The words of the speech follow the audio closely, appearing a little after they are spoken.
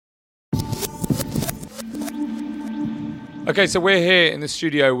Okay, so we're here in the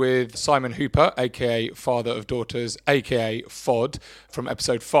studio with Simon Hooper, aka Father of Daughters, aka FOD, from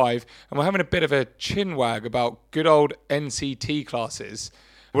episode 5, and we're having a bit of a chinwag about good old NCT classes.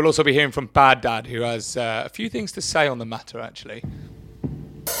 We'll also be hearing from BadDad, who has a few things to say on the matter, actually.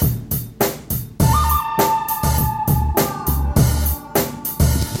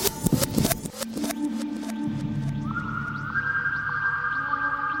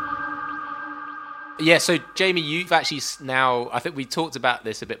 Yeah, so Jamie, you've actually now, I think we talked about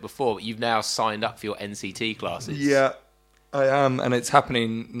this a bit before, but you've now signed up for your NCT classes. Yeah, I am, and it's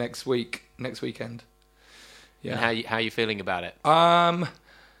happening next weekend. Yeah. And how are you feeling about it?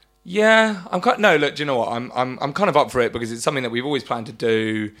 Yeah, I'm kind. No, look, do you know what? I'm kind of up for it because it's something that we've always planned to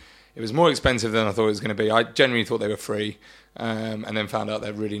do. It was more expensive than I thought it was going to be. I genuinely thought they were free, and then found out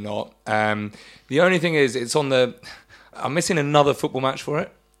they're really not. The only thing is, I'm missing another football match for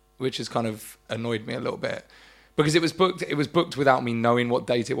it, which has kind of annoyed me a little bit because it was booked without me knowing what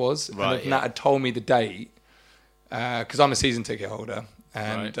date it was. Right, and if Nat had told me the date, because I'm a season ticket holder,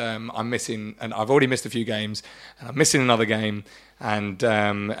 and I'm missing, and I've already missed a few games, and I'm missing another game, and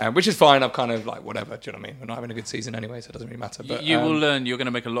which is fine. I'm kind of like, whatever, do you know what I mean? We're not having a good season anyway, so it doesn't really matter. But you will learn you're going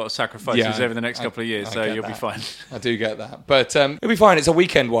to make a lot of sacrifices over the next couple of years, so you'll be fine. I do get that, but it'll be fine. It's a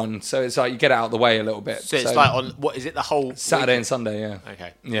weekend one, so it's like you get it out of the way a little bit. So it's like on, what is it, the whole Saturday weekend? and Sunday, yeah.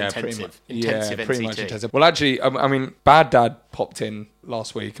 Okay. Yeah, intensive pretty NCT. much intensive. Well, actually, I mean, BadDad popped in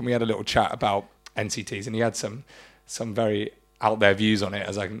last week, and we had a little chat about NCTs, and he had some very out there views on it,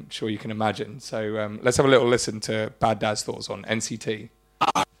 as I'm sure you can imagine. So let's have a little listen to BadDad's thoughts on NCT.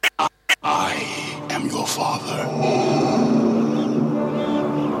 I am your father.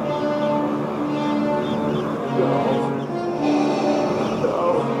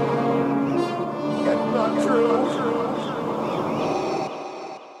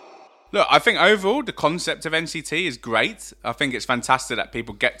 Look, I think overall the concept of NCT is great. I think it's fantastic that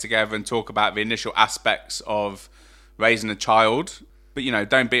people get together and talk about the initial aspects of raising a child. But, you know,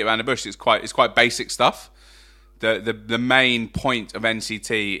 don't beat around the bush. It's quite basic stuff. The main point of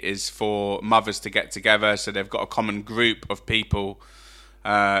NCT is for mothers to get together, so they've got a common group of people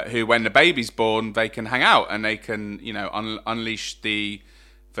who, when the baby's born, they can hang out and they can, you know, unleash the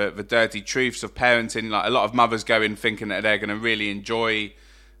dirty truths of parenting. Like, a lot of mothers go in thinking that they're going to really enjoy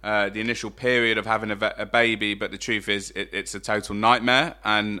the initial period of having a baby, but the truth is it's a total nightmare.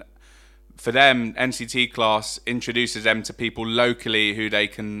 And for them, NCT class introduces them to people locally who they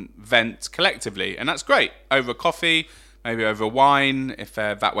can vent collectively, and that's great. Over a coffee, maybe over a wine, if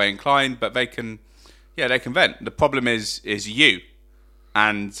they're that way inclined, but they can vent. The problem is you,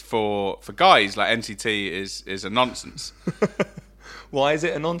 and for guys, like, NCT is a nonsense. Why is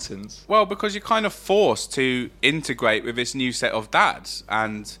it a nonsense? Well, because you're kind of forced to integrate with this new set of dads,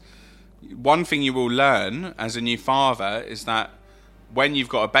 and one thing you will learn as a new father is that when you've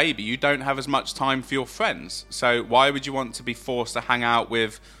got a baby, you don't have as much time for your friends. So why would you want to be forced to hang out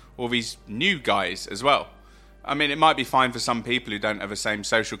with all these new guys as well? I mean, it might be fine for some people who don't have the same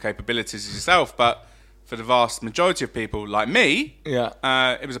social capabilities as yourself, but for the vast majority of people like me,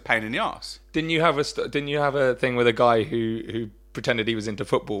 it was a pain in the arse. Didn't you have a thing with a guy who pretended he was into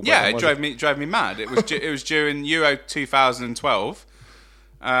football? Yeah, it drove me mad. It was during Euro 2012,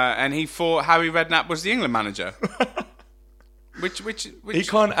 and he thought Harry Redknapp was the England manager. Which he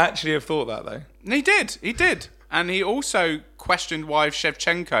can't actually have thought that, though. He did. And he also questioned why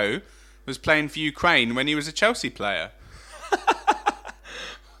Shevchenko was playing for Ukraine when he was a Chelsea player.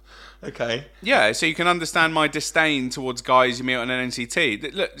 Okay. Yeah, so you can understand my disdain towards guys you meet on an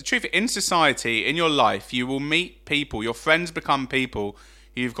NCT. Look, the truth, in society, in your life, you will meet people, your friends become people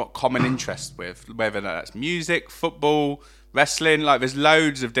you've got common interests with, whether that's music, football, wrestling. Like, there's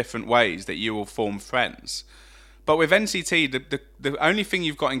loads of different ways that you will form friends. But with NCT, the only thing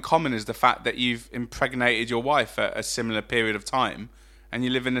you've got in common is the fact that you've impregnated your wife at a similar period of time and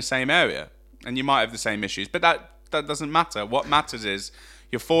you live in the same area. And you might have the same issues, but that doesn't matter. What matters is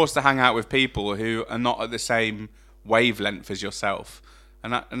you're forced to hang out with people who are not at the same wavelength as yourself.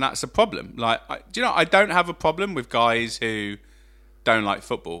 And that's a problem. Like, I don't have a problem with guys who don't like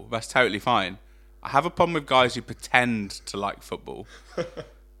football. That's totally fine. I have a problem with guys who pretend to like football.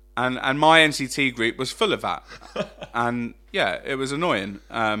 And my NCT group was full of that. And yeah, it was annoying.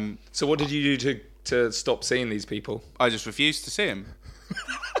 So what did you do to stop seeing these people? I just refused to see them.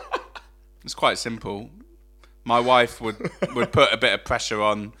 It's quite simple. My wife would put a bit of pressure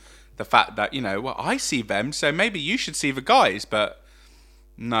on the fact that, you know, well, I see them, so maybe you should see the guys. But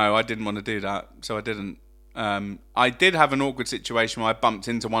no, I didn't want to do that, so I didn't. I did have an awkward situation where I bumped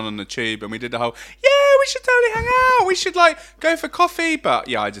into one on the tube and we did the whole, we should totally hang out, we should, like, go for coffee. But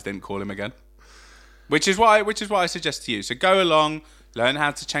yeah, I just didn't call him again. Which is why I suggest to you. So go along, learn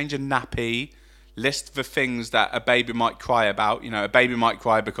how to change a nappy, list the things that a baby might cry about. A baby might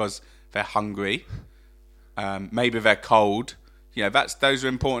cry because they're hungry. Maybe they're cold. Those are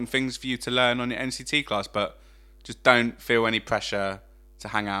important things for you to learn on your NCT class, but just don't feel any pressure to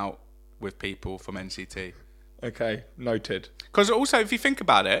hang out with people from NCT. Okay, noted. Because also, if you think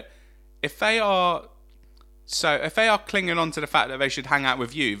about it, if they are clinging on to the fact that they should hang out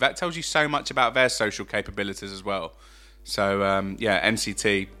with you, that tells you so much about their social capabilities as well. So,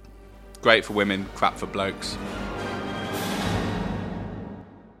 NCT, great for women, crap for blokes.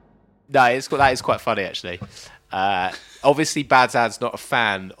 No, that is quite funny, actually. Obviously, BadDad's not a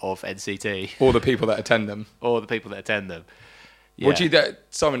fan of NCT. Or the people that attend them. Yeah.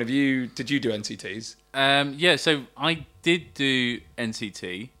 Simon, did you do NCTs? So I did do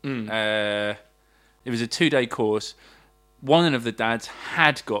NCT. It was a 2-day course. One of the dads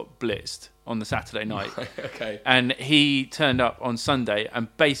had got blitzed on the Saturday night. Okay. And he turned up on Sunday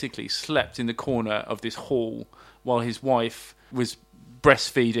and basically slept in the corner of this hall while his wife was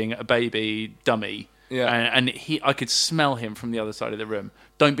breastfeeding a baby dummy. Yeah. And I could smell him from the other side of the room.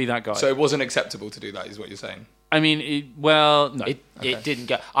 Don't be that guy. So it wasn't acceptable to do that, is what you're saying? I mean, no. It didn't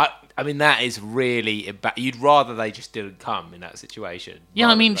go. I mean, that is really. You'd rather they just didn't come in that situation. Yeah,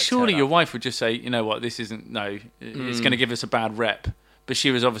 I mean, than, surely turn your up. wife would just say, you know what, this isn't. No, it's going to give us a bad rep. But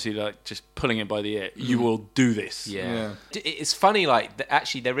she was obviously just pulling it by the ear. You will do this. Yeah. It's funny.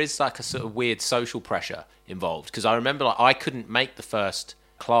 Actually, there is a sort of weird social pressure involved, because I remember I couldn't make the first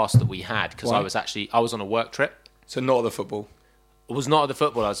class that we had because I was on a work trip. So not at the football. I was not at the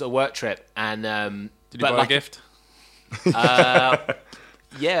football. I was at a work trip, and Did you buy a gift?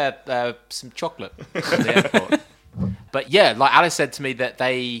 Some chocolate at the airport. But yeah, Alice said to me that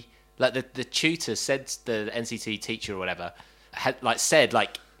they, the tutor said, the NCT teacher or whatever, had said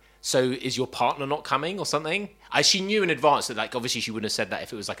so is your partner not coming or something? She knew in advance that obviously she wouldn't have said that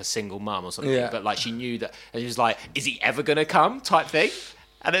if it was a single mum or something. Yeah. But she knew that, and she was like, is he ever going to come type thing?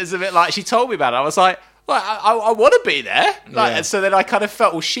 And it was a bit she told me about it. I was like, well, I want to be there. And so then I kind of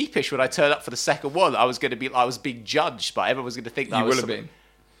felt all sheepish when I turned up for the second one. I was being judged, but everyone was going to think that You I was will have been.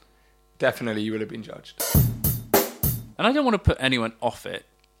 Definitely you will have been judged. And I don't want to put anyone off it.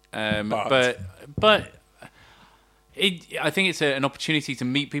 But I think it's an opportunity to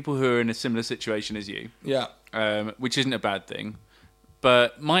meet people who are in a similar situation as you. Yeah. Which isn't a bad thing.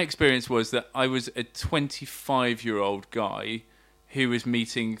 But my experience was that I was a 25-year-old guy who was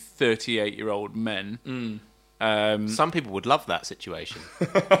meeting 38-year-old men. Some people would love that situation.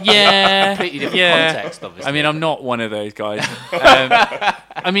 Yeah. Completely different context, obviously. I mean, I'm not one of those guys.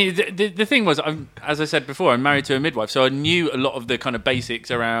 I mean, the thing was, as I said before, I'm married to a midwife, so I knew a lot of the kind of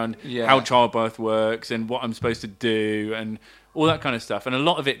basics around how childbirth works and what I'm supposed to do and all that kind of stuff. And a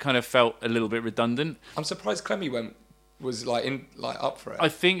lot of it kind of felt a little bit redundant. I'm surprised Clemmy was up for it. I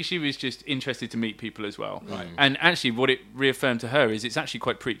think she was just interested to meet people as well. Right. And actually, what it reaffirmed to her is it's actually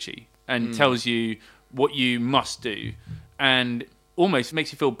quite preachy and tells you what you must do, and almost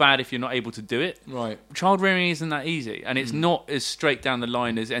makes you feel bad if you're not able to do it. Right. Child rearing isn't that easy, and it's not as straight down the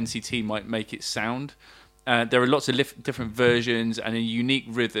line as NCT might make it sound. There are lots of different versions and a unique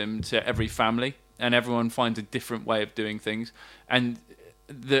rhythm to every family, and everyone finds a different way of doing things. And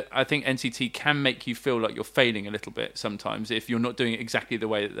I think NCT can make you feel like you're failing a little bit sometimes if you're not doing it exactly the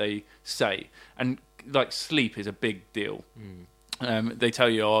way that they say. And sleep is a big deal. They tell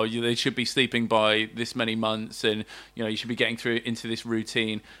you, they should be sleeping by this many months, and you should be getting into this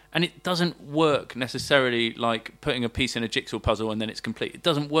routine. And it doesn't work necessarily like putting a piece in a jigsaw puzzle and then it's complete. It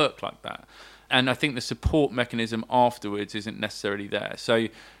doesn't work like that. And I think the support mechanism afterwards isn't necessarily there. So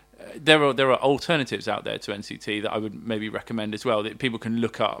there are alternatives out there to NCT that I would maybe recommend as well that people can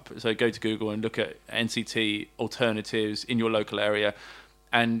look up. So go to Google and look at NCT alternatives in your local area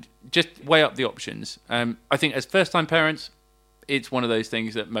and just weigh up the options. I think as first-time parents, it's one of those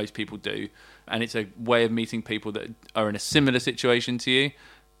things that most people do, and it's a way of meeting people that are in a similar situation to you.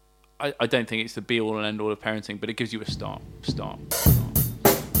 I don't think it's the be-all and end-all of parenting, but it gives you a start.